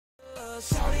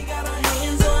Shawty got her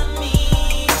hands on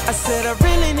me. I said I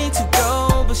really need to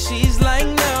go, but she's like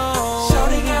no.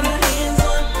 Shawty got her hands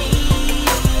on me.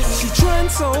 She trying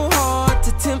so hard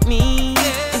to tempt me.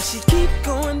 If she keep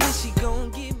going, then she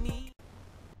gon' get me.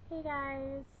 Hey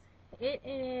guys, it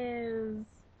is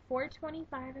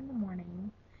 4:25 in the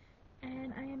morning,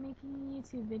 and I am making a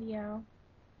YouTube video.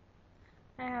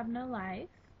 I have no life.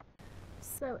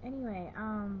 So anyway,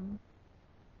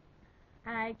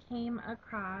 I came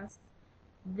across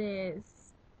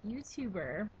this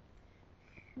YouTuber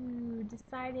who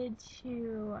decided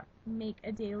to make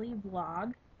a daily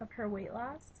vlog of her weight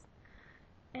loss,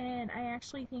 and I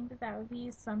actually think that that would be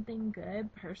something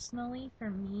good personally for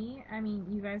me. I mean,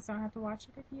 you guys don't have to watch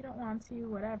it if you don't want to,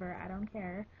 whatever, I don't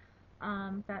care.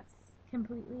 That's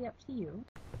completely up to you.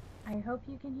 I hope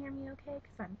you can hear me okay,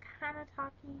 because I'm kind of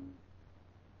talking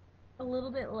a little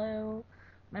bit low.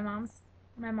 My mom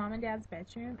and dad's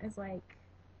bedroom is like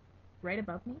right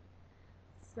above me,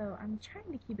 so I'm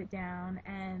trying to keep it down,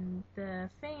 and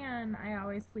the fan, I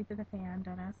always sleep with a fan,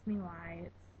 don't ask me why,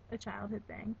 it's a childhood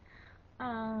thing.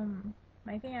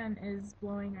 My fan is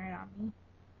blowing right on me,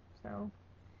 so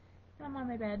I'm on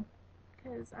my bed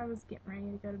because I was getting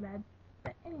ready to go to bed.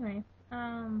 But anyway,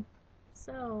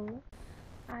 so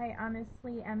I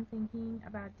honestly am thinking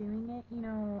about doing it,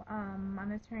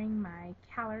 monitoring my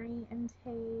calorie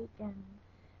intake and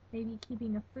maybe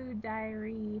keeping a food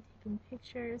diary, taking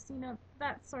pictures,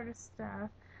 that sort of stuff.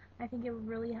 I think it would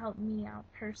really help me out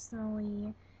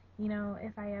personally,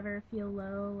 if I ever feel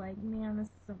low, like, man, this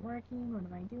isn't working, what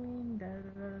am I doing, da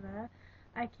da da da.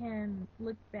 I can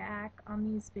look back on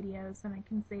these videos and I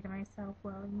can say to myself,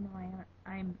 well,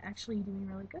 I'm actually doing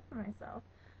really good for myself,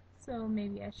 so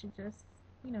maybe I should just,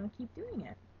 keep doing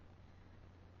it.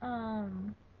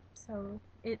 So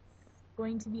it's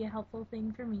going to be a helpful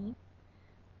thing for me.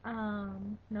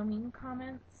 No mean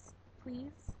comments,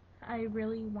 please. I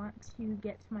really want to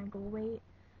get to my goal weight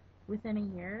within a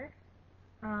year.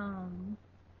 Oh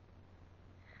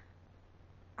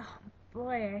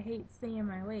boy, I hate saying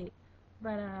my weight,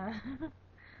 but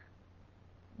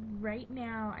right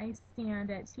now I stand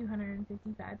at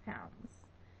 255 pounds.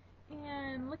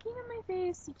 And looking at my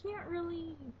face, you can't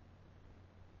really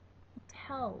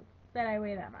tell that I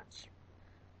weigh that much.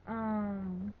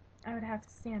 I would have to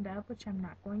stand up, which I'm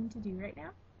not going to do right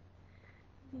now,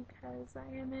 because I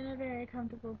am in a very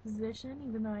comfortable position,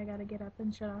 even though I gotta get up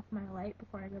and shut off my light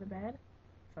before I go to bed.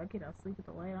 Fuck it, I'll sleep with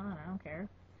the light on, I don't care.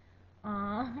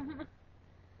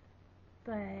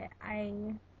 But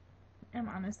I am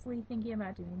honestly thinking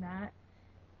about doing that,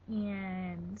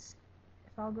 and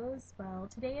if all goes well,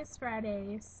 today is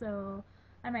Friday, so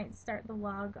I might start the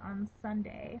vlog on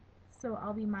Sunday, so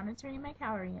I'll be monitoring my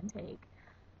calorie intake.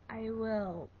 I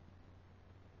will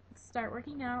start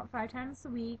working out 5 times a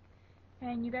week,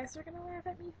 and you guys are gonna laugh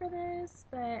at me for this,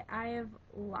 but I have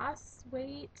lost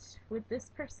weight with this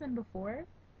person before.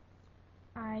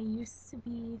 I used to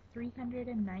be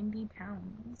 390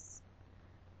 pounds,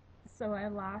 so I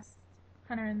lost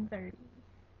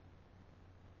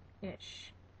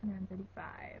 130-ish,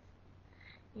 135.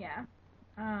 Yeah.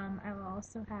 I will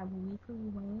also have weekly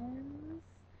weigh-ins.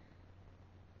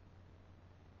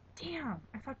 Damn,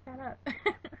 I fucked that up.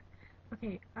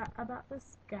 Okay, about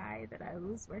this guy that I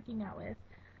was working out with,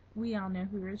 we all know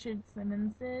who Richard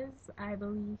Simmons is. I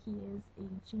believe he is a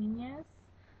genius.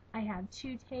 I have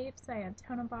 2 tapes. I have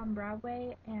Tone Up on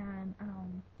Broadway and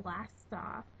Blast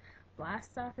Off.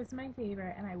 Blast Off is my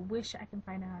favorite, and I wish I can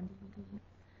find it on DVD.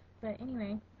 But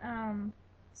anyway,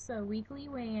 so weekly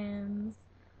weigh-ins,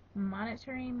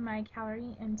 monitoring my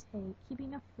calorie intake,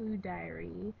 keeping a food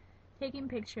diary, taking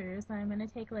pictures. I'm gonna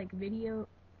take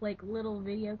little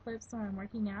video clips when I'm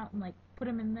working out and put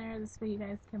them in there. This way you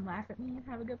guys can laugh at me and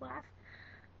have a good laugh.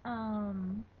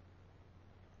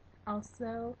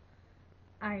 Also,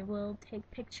 I will take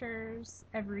pictures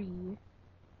every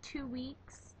 2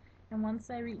 weeks, and once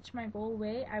I reach my goal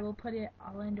weight, I will put it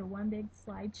all into one big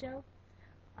slideshow.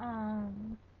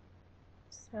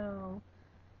 So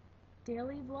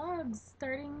daily vlogs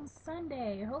starting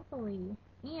Sunday, hopefully.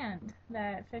 And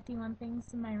that 51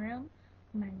 things in my room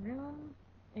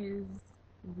is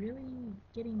really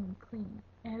getting clean.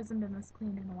 It hasn't been this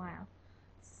clean in a while,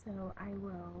 so I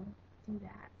will do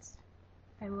that.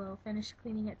 I will finish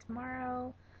cleaning it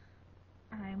tomorrow.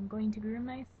 I'm going to groom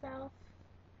myself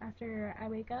after I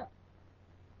wake up.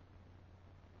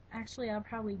 Actually, I'll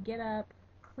probably get up,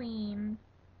 clean,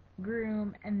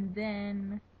 groom, and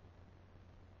then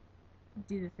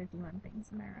do the 51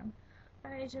 things in my room.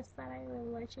 But I just thought I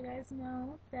would let you guys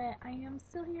know that I am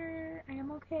still here. I am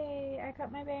okay. I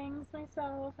cut my bangs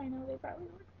myself. I know they probably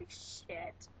look like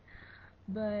shit,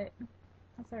 but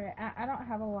That's alright. I don't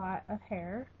have a lot of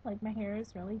hair. Like, my hair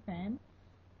is really thin.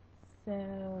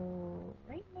 So,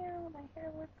 right now, my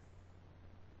hair looks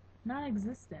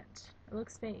non-existent. It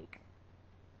looks fake.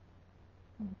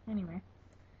 Anyway.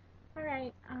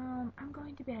 Alright, I'm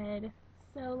going to bed.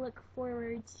 So, look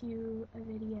forward to a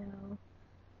video,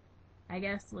 I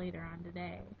guess, later on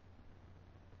today.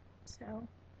 So,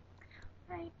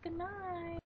 alright, good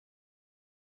night.